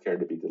for healthcare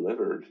to be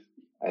delivered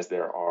as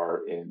there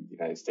are in the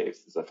United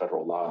States. There's a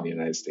federal law in the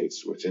United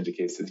States which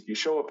indicates that if you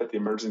show up at the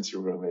emergency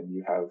room and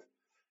you have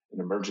an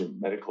emergent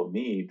medical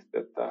need,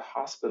 that the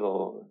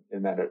hospital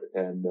and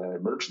the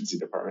emergency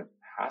department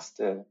has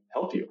to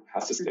help you,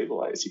 has to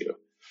stabilize you.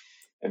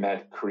 And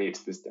that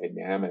creates this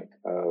dynamic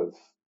of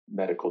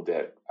medical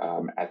debt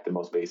at the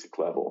most basic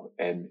level.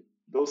 And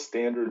those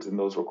standards and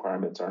those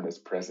requirements aren't as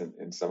present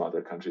in some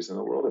other countries in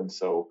the world. And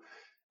so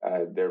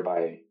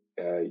thereby,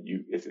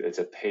 it's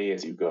a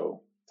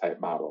pay-as-you-go type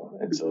model.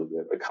 And so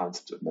the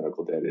concept of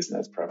medical debt isn't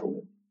as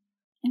prevalent.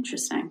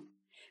 Interesting.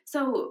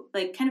 So,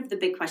 like, kind of the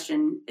big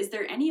question, is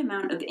there any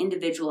amount of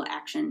individual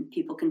action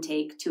people can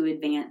take to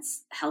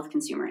advance health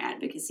consumer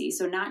advocacy?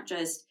 So not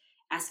just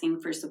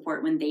asking for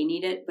support when they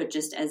need it, but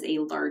just as a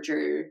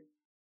larger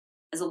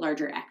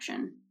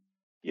action?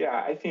 Yeah,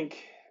 I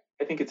think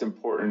it's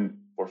important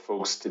for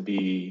folks to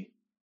be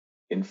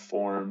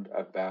informed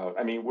about.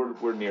 I mean,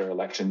 we're near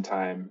election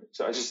time,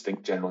 so I just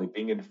think generally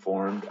being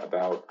informed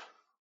about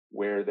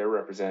where their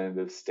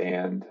representatives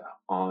stand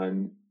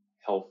on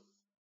health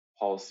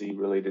policy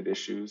related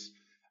issues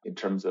in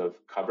terms of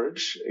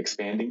coverage,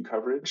 expanding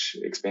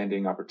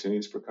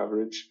opportunities for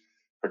coverage,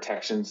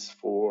 protections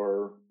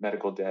for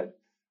medical debt.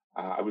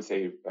 I would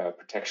say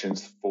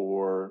protections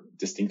for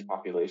distinct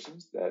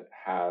populations that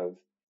have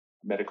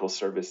medical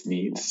service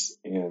needs.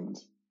 And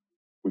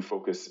we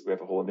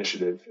have a whole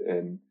initiative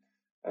in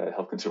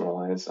Health Consumer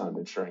Alliance on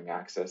ensuring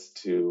access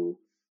to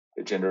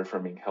gender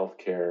affirming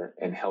healthcare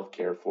and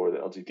healthcare for the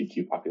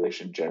LGBTQ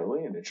population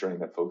generally, and ensuring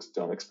that folks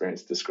don't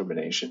experience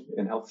discrimination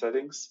in health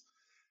settings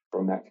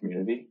from that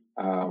community.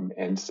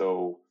 And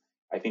so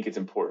I think it's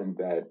important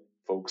that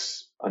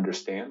folks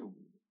understand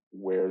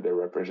where their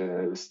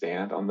representatives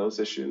stand on those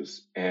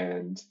issues.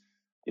 And,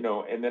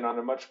 and then on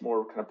a much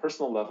more kind of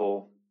personal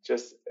level, I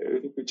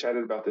think we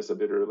chatted about this a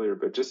bit earlier,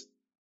 but just,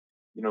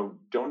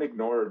 don't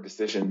ignore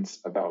decisions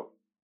about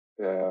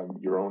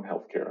your own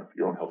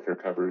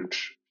healthcare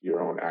coverage,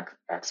 your own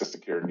access to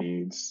care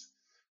needs,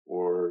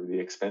 or the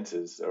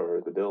expenses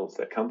or the bills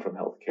that come from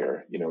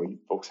healthcare.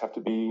 Folks have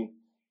to be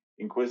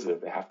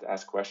inquisitive. They have to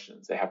ask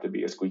questions. They have to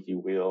be a squeaky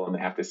wheel, and they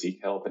have to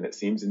seek help. And it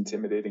seems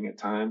intimidating at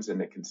times,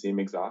 and it can seem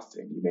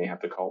exhausting. You may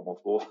have to call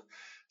multiple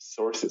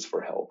sources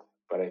for help.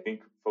 But I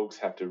think folks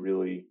have to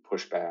really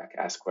push back,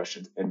 ask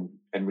questions,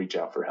 and reach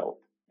out for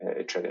help.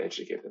 Try to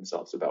educate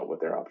themselves about what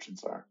their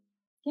options are.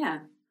 Yeah.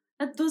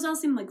 Those all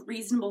seem like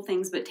reasonable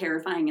things, but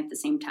terrifying at the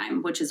same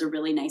time, which is a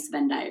really nice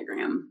Venn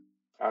diagram.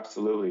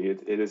 Absolutely.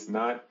 It is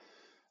not,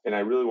 and I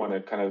really want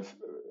to kind of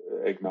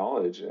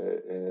acknowledge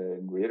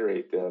and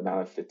reiterate the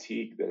amount of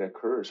fatigue that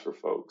occurs for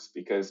folks,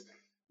 because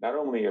not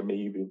only may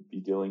you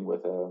be dealing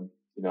with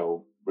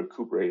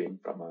recuperating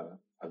from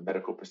a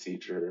medical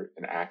procedure,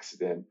 an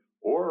accident,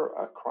 or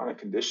a chronic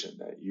condition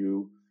that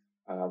you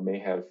may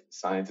have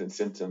signs and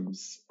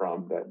symptoms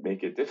from that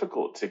make it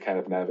difficult to kind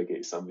of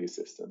navigate some of these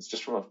systems.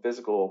 Just from a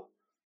physical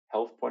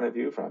health point of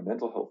view, from a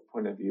mental health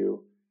point of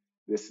view,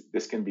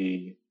 this can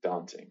be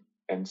daunting.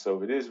 And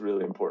so it is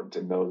really important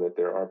to know that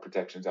there are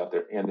protections out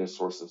there, and there's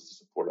sources of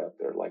support out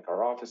there, like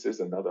our offices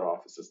and other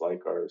offices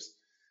like ours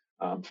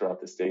throughout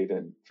the state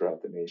and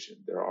throughout the nation.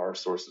 There are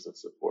sources of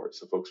support.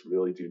 So folks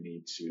really do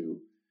need to,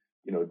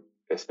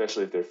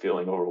 especially if they're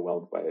feeling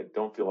overwhelmed by it,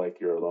 don't feel like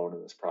you're alone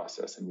in this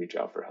process, and reach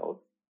out for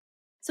help.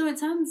 So it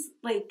sounds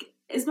like,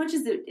 as much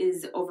as it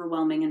is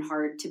overwhelming and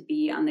hard to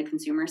be on the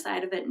consumer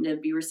side of it and to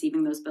be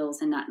receiving those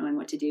bills and not knowing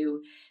what to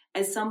do,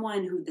 as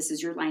someone who this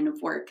is your line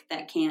of work,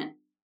 that can't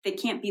be I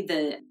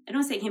don't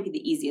want to say it can't be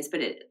the easiest,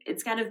 but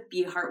it's got to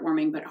be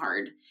heartwarming but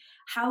hard.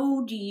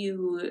 How do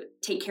you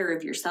take care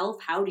of yourself?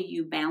 How do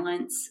you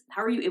balance?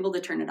 How are you able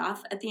to turn it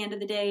off at the end of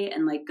the day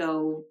and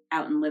go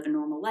out and live a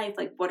normal life?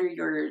 What are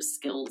your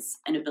skills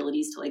and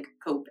abilities to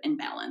cope and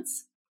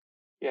balance?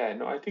 Yeah,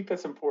 no, I think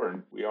that's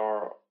important. We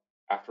are,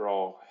 after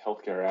all,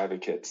 healthcare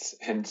advocates.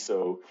 And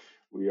so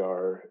we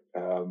are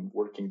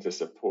working to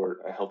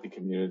support a healthy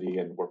community,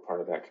 and we're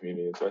part of that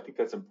community. And so I think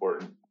that's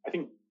important. I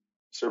think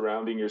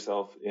surrounding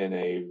yourself in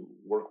a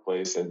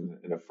workplace and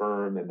in a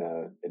firm and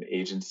an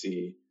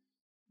agency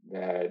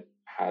that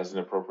has an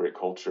appropriate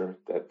culture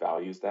that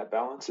values that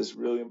balance is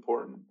really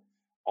important.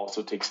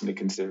 Also takes into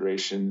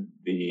consideration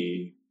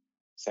the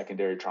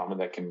secondary trauma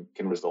that can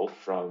result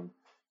from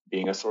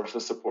being a source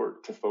of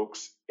support to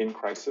folks in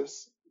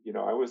crisis. I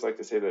always like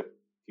to say that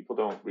people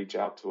don't reach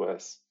out to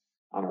us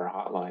on our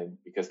hotline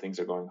because things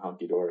are going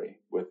hunky-dory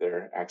with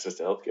their access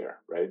to healthcare,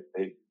 right?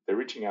 They're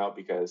reaching out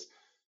because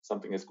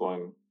something is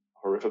going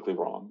horrifically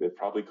wrong. They've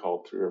probably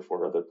called 3 or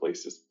 4 other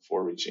places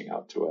before reaching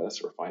out to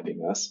us or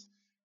finding us.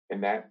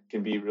 And that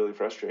can be really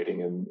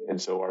frustrating.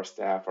 And so our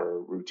staff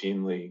are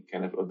routinely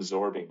kind of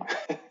absorbing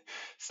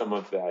some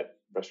of that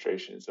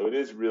frustration. So it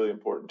is really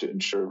important to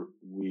ensure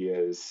we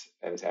as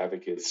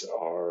advocates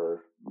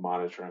are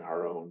monitoring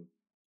our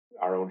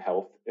own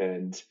health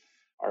and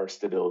our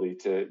stability,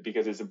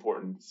 because it's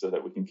important so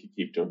that we can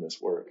keep doing this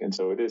work. And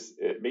so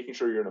making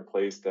sure you're in a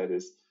place that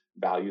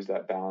values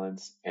that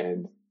balance,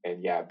 and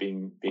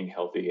being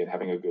healthy and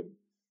having a good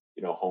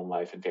home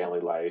life and family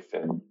life,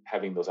 and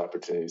having those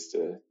opportunities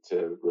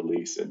to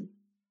release and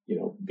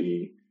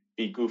be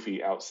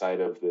goofy outside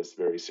of this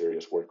very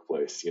serious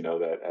workplace,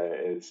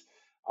 that is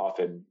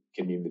often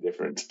can mean the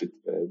difference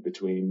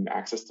between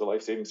access to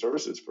life-saving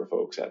services for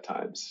folks at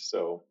times.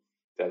 So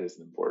that is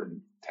an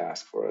important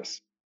task for us.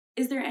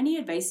 Is there any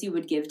advice you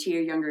would give to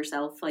your younger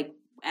self,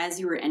 as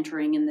you were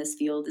entering in this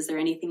field? Is there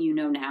anything you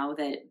know now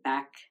that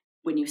back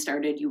when you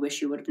started you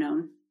wish you would have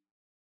known?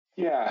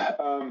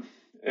 Yeah,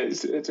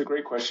 it's a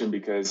great question,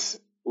 because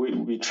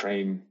we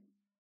train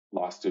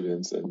law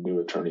students and new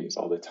attorneys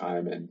all the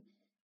time. And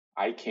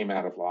I came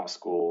out of law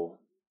school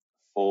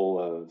full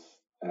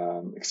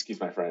of,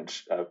 excuse my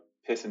French,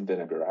 piss and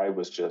vinegar. I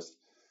was just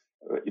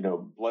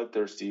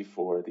bloodthirsty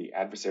for the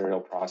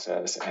adversarial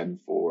process and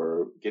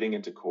for getting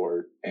into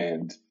court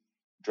and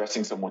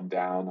dressing someone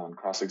down on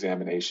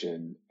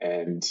cross-examination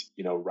and,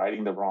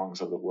 righting the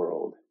wrongs of the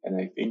world. And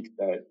I think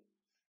that,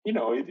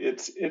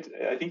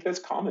 I think that's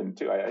common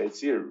too. I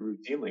see it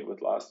routinely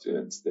with law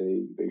students.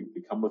 They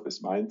come with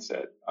this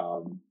mindset.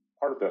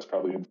 Part of that's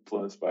probably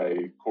influenced by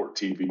court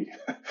TV,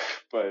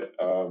 but,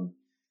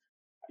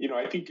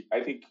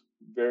 I think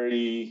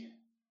very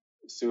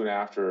soon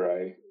after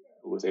I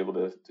was able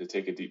to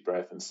take a deep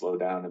breath and slow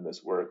down in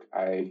this work,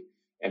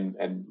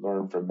 and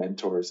learn from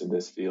mentors in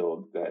this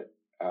field that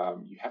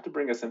you have to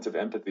bring a sense of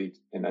empathy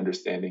and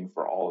understanding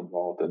for all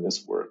involved in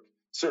this work.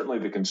 Certainly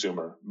the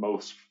consumer,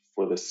 most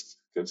for this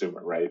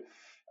consumer, right?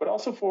 But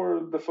also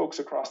for the folks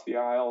across the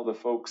aisle, the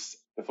folks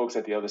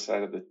at the other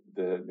side of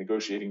the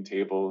negotiating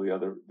table,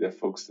 the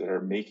folks that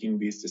are making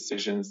these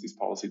decisions, these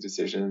policy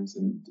decisions,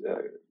 and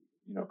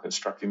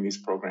constructing these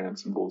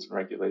programs and rules and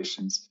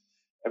regulations.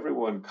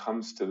 Everyone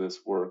comes to this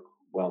work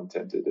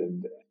well-intended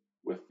and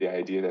with the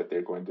idea that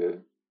they're going to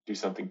do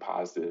something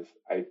positive.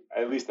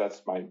 At least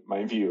that's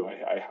my view.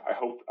 I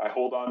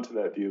hold on to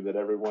that view that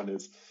everyone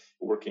is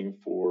working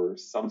for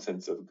some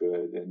sense of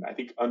good. And I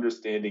think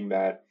understanding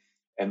that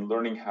and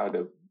learning how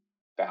to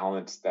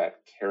balance that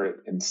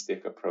carrot and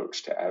stick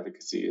approach to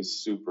advocacy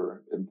is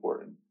super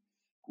important.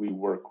 We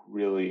work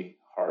really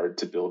hard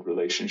to build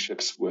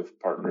relationships with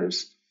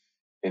partners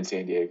in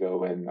San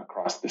Diego and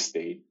across the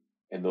state,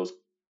 and those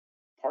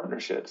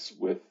partnerships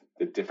with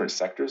the different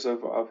sectors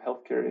of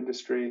healthcare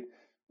industry,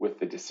 with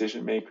the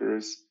decision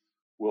makers,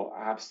 will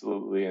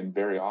absolutely and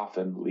very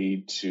often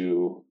lead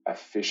to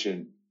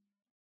efficient,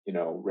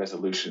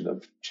 resolution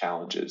of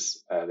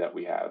challenges that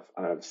we have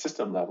on a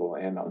system level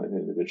and on an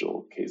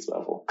individual case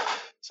level.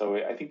 So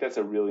I think that's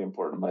a really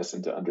important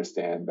lesson to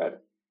understand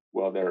that,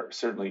 while there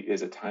certainly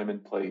is a time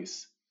and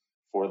place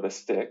for the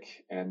stick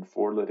and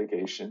for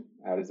litigation,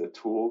 that is a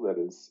tool that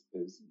is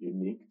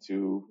unique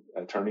to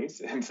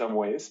attorneys in some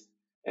ways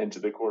and to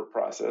the court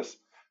process.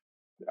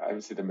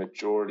 Obviously, the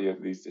majority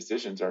of these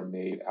decisions are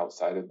made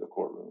outside of the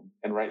courtroom,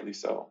 and rightly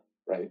so,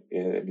 right?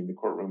 I mean, the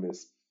courtroom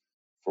is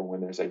for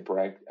when there's a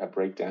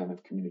breakdown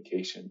of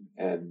communication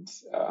and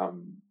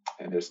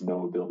there's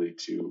no ability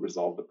to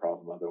resolve the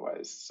problem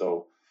otherwise.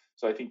 So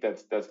I think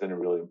that's been a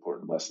really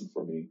important lesson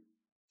for me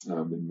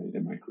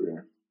in my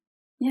career.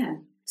 Yeah.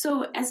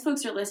 So as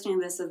folks are listening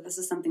to this, if this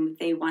is something that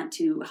they want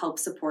to help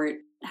support,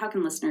 how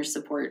can listeners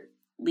support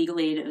Legal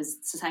Aid as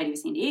Society of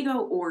San Diego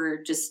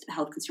or just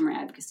health consumer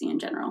advocacy in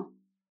general?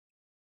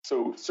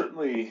 So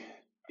certainly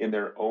in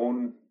their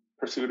own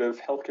pursuit of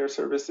healthcare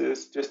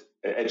services, just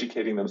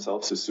educating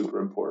themselves is super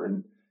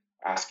important.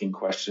 Asking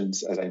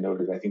questions, as I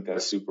noted, I think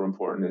that's super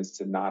important, is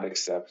to not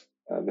accept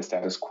the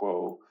status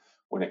quo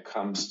when it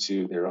comes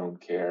to their own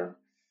care.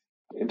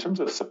 In terms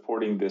of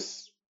supporting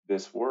this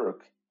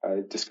work,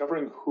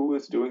 discovering who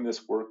is doing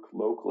this work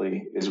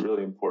locally is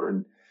really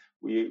important.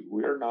 We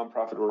are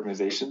nonprofit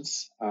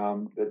organizations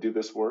that do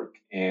this work,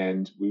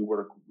 and we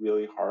work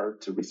really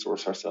hard to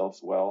resource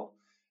ourselves well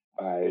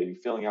by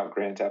filling out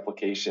grant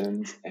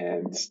applications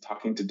and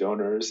talking to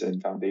donors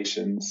and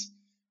foundations.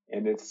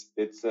 And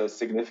it's a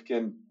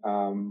significant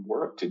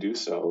work to do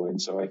so.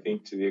 And so I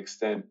think to the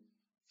extent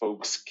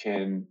folks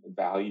can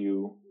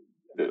value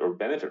or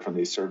benefit from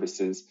these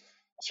services,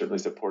 certainly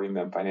supporting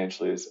them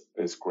financially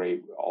is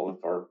great. All of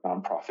our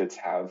nonprofits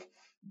have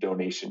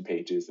donation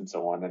pages and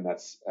so on, and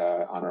that's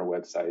on our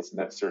websites, and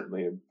that's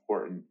certainly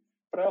important.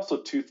 But I also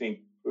too think,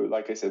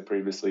 like I said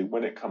previously,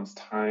 when it comes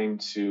time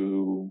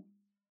to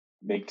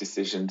make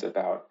decisions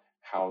about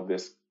how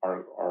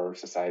our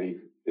society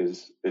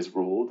is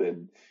ruled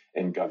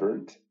and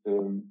governed,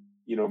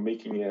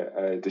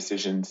 making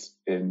decisions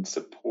in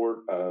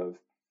support of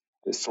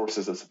the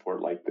sources of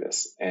support like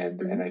this,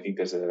 and I think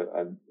there's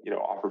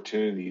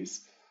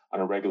opportunities on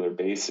a regular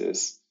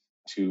basis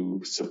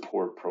to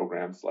support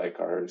programs like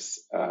ours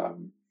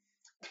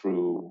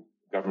through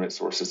government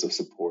sources of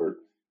support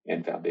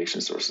and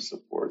foundation sources of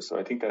support. So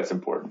I think that's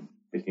important,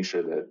 making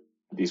sure that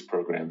these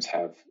programs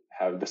have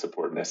the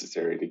support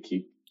necessary to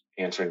keep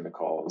answering the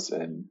calls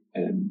and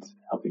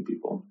helping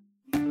people.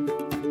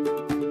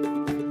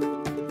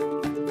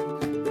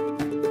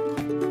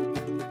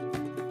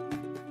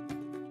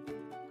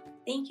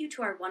 Thank you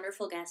to our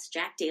wonderful guest,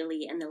 Jack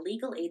Daly, and the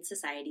Legal Aid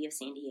Society of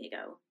San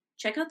Diego.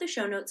 Check out the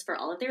show notes for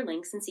all of their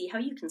links and see how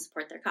you can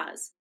support their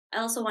cause. I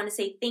also want to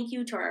say thank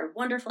you to our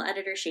wonderful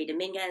editor, Shay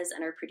Dominguez,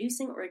 and our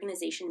producing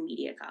organization,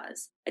 Media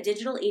Cause, a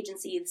digital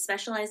agency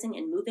specializing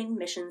in moving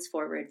missions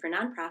forward for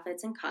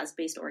nonprofits and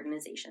cause-based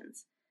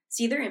organizations.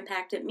 See their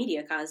impact at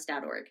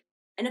mediacause.org.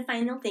 And a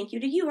final thank you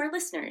to you, our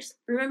listeners.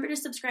 Remember to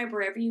subscribe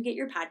wherever you get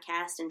your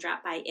podcast and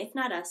drop by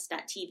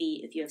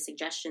ifnotus.tv if you have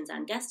suggestions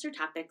on guests or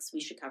topics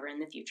we should cover in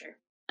the future.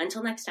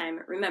 Until next time,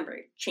 remember,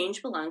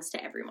 change belongs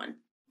to everyone.